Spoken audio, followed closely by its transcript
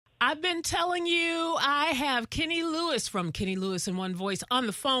I've been telling you, I have Kenny Lewis from Kenny Lewis and One Voice on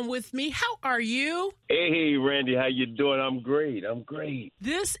the phone with me. How are you? Hey, Randy, how you doing? I'm great.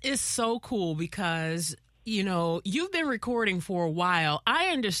 This is so cool because, you know, you've been recording for a while. I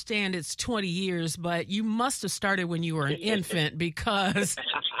understand it's 20 years, but you must have started when you were an infant because...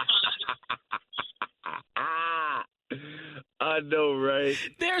 I know, right?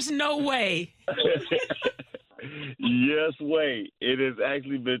 There's no way. Yes, wait. It has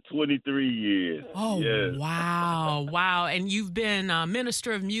actually been 23 years. Oh, yes. Wow. And you've been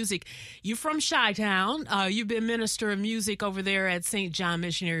minister of music. You're from Chi-Town. You've been minister of music over there at St. John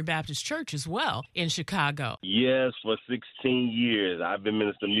Missionary Baptist Church as well in Chicago. Yes, for 16 years. I've been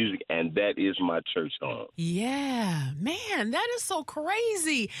minister of music, and that is my church home. Yeah, man, that is so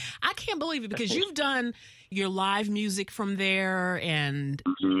crazy. I can't believe it because you've done your live music from there and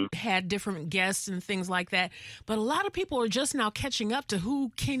had different guests and things like that. But a lot of people are just now catching up to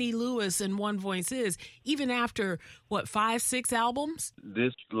who Kenny Lewis and One Voice is, even after, 5, 6 albums?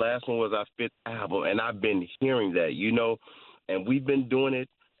 This last one was our 5th album, and I've been hearing that, and we've been doing it,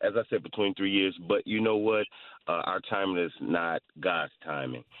 as I said, between 3 years. But you know what? Our timing is not God's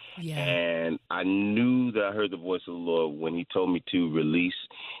timing. Yeah. And I knew that I heard the voice of the Lord when he told me to release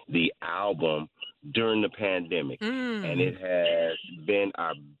the album during the pandemic. And it has been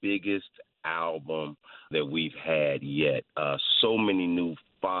our biggest album that we've had yet. So many new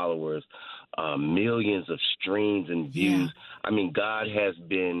followers, millions of streams and views. Yeah. I mean, God has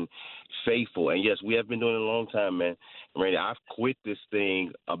been faithful. And yes, we have been doing it a long time, man. Randy, I've quit this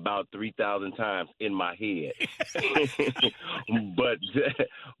thing about 3,000 times in my head. but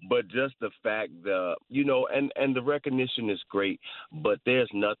just the fact that, and the recognition is great, but there's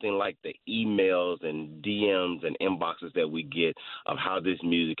nothing like the emails and DMs and inboxes that we get of how this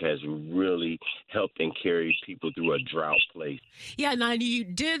music has really helped and carried people through a drought place. Yeah, now you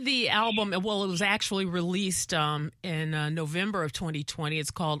did the album, well, it was actually released in November of 2020. It's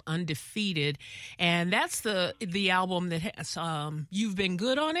called Undefeated, and that's the album that has You've Been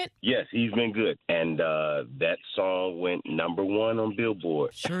Good on it? Yes, he's been good. And that song went number 1 on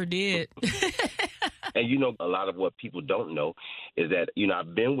Billboard. Sure did. And, a lot of what people don't know is that,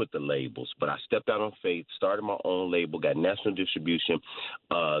 I've been with the labels, but I stepped out on faith, started my own label, got national distribution,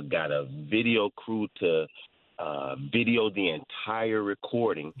 got a video crew to video the entire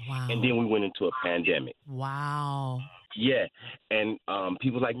recording. Wow. And then we went into a pandemic. Wow. Yeah, and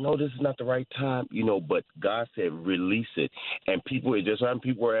people were like, no, this is not the right time, but God said release it. And people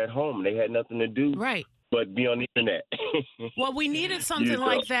were at home. They had nothing to do. Right. But be on the internet. Well, we needed something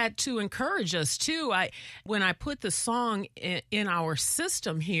like that to encourage us, too. When I put the song in our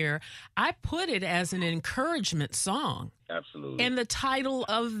system here, I put it as an encouragement song. Absolutely. And the title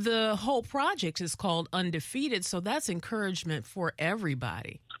of the whole project is called Undefeated, so that's encouragement for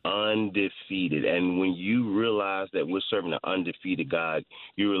everybody. Undefeated. And when you realize that we're serving an undefeated God,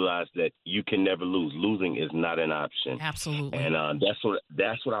 you realize that you can never lose. Losing is not an option. Absolutely. And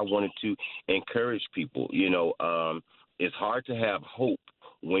that's what I wanted to encourage people. It's hard to have hope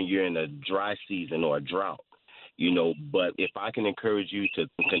when you're in a dry season or a drought. But if I can encourage you to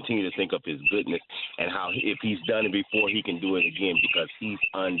continue to think of his goodness and how if he's done it before, he can do it again because he's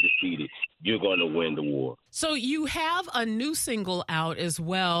undefeated, you're going to win the war. So you have a new single out as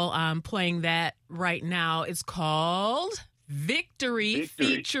well. I'm playing that right now. It's called Victory.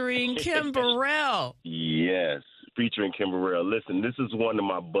 Featuring Kim Burrell. Yes, featuring Kim Burrell. Listen, this is one of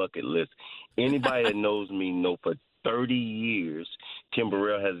my bucket lists. Anybody that knows me know for 30 years, Kim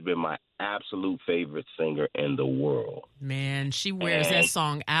Burrell has been my absolute favorite singer in the world. Man, she wears that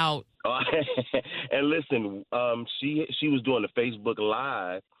song out. And listen, she was doing a Facebook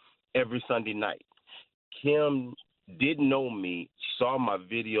Live every Sunday night. Kim didn't know me, saw my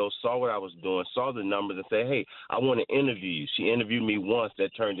video, saw what I was doing, saw the numbers, and said, hey, I want to interview you. She interviewed me once,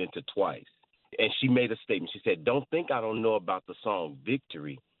 that turned into twice. And she made a statement. She said, don't think I don't know about the song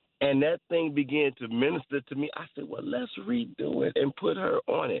Victory. And that thing began to minister to me. I said, well, let's redo it and put her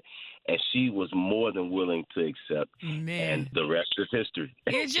on it. And she was more than willing to accept. Man. And the rest is history.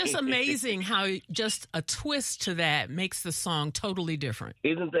 It's just amazing how just a twist to that makes the song totally different.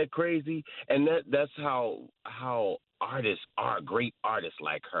 Isn't that crazy? And that's how artists are, great artists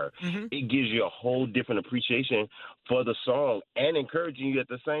like her. Mm-hmm. It gives you a whole different appreciation for the song and encouraging you at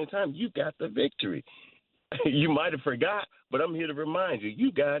the same time. You got the victory. You might have forgot, but I'm here to remind you, you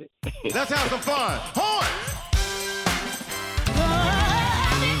got it. Let's have some fun. Horns!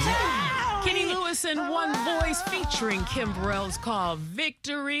 Kenny Lewis Anderson, One Voice, featuring Kim Burrell, is called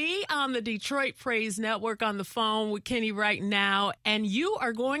Victory on the Detroit Praise Network. On the phone with Kenny right now, and you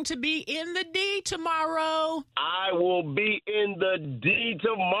are going to be in the D tomorrow. I will be in the D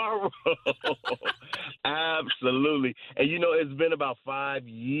tomorrow. Absolutely. And, you know, it's been about 5 or 6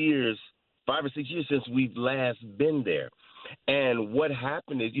 years since we've last been there. And what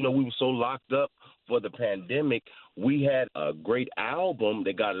happened is, you know, we were so locked up for the pandemic. We had a great album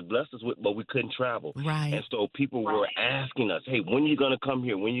that God has blessed us with, but we couldn't travel. Right. And so people were asking us, hey, when are you going to come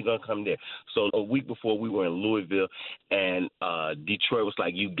here? When are you going to come there? So a week before, we were in Louisville, and Detroit was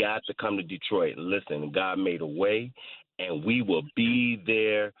like, you got to come to Detroit. Listen, God made a way, and we will be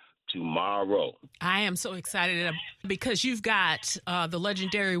there tomorrow. I am so excited because you've got the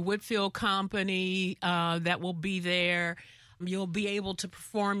legendary Whitfield Company that will be there. You'll be able to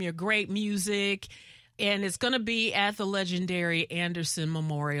perform your great music, and it's going to be at the legendary Anderson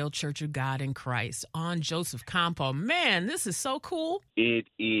Memorial Church of God in Christ on Joseph Campo. Man, this is so cool. It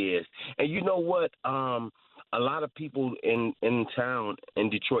is. And you know what? A lot of people in town in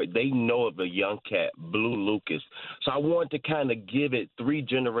Detroit, they know of a young cat, Blue Lucas. So I want to kind of give it 3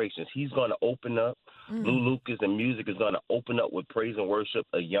 generations. He's going to open up. Blue Lucas and music is going to open up with praise and worship,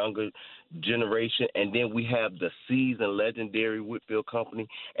 a younger generation. And then we have the seasoned legendary Whitfield Company,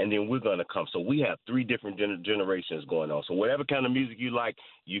 and then we're going to come. So we have 3 different generations going on. So whatever kind of music you like,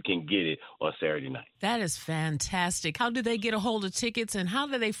 you can get it on Saturday night. That is fantastic. How do they get a hold of tickets, and how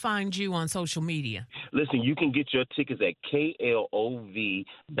do they find you on social media? Listen, you can get your tickets at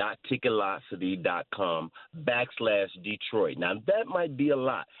klov.ticketlotsity.com/Detroit. Now, that might be a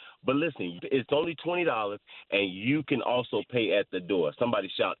lot, but listen, it's only $20, and you can also pay at the door. Somebody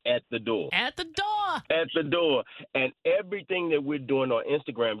shout, at the door. At the door. At the door. And everything that we're doing on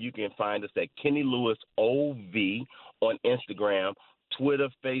Instagram, you can find us at Kenny Lewis OV on Instagram, Twitter,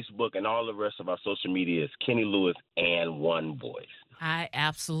 Facebook, and all the rest of our social media is Kenny Lewis and One Voice. I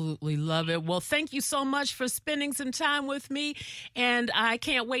absolutely love it. Well, thank you so much for spending some time with me, and I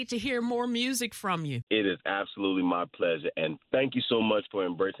can't wait to hear more music from you. It is absolutely my pleasure, and thank you so much for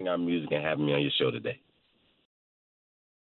embracing our music and having me on your show today.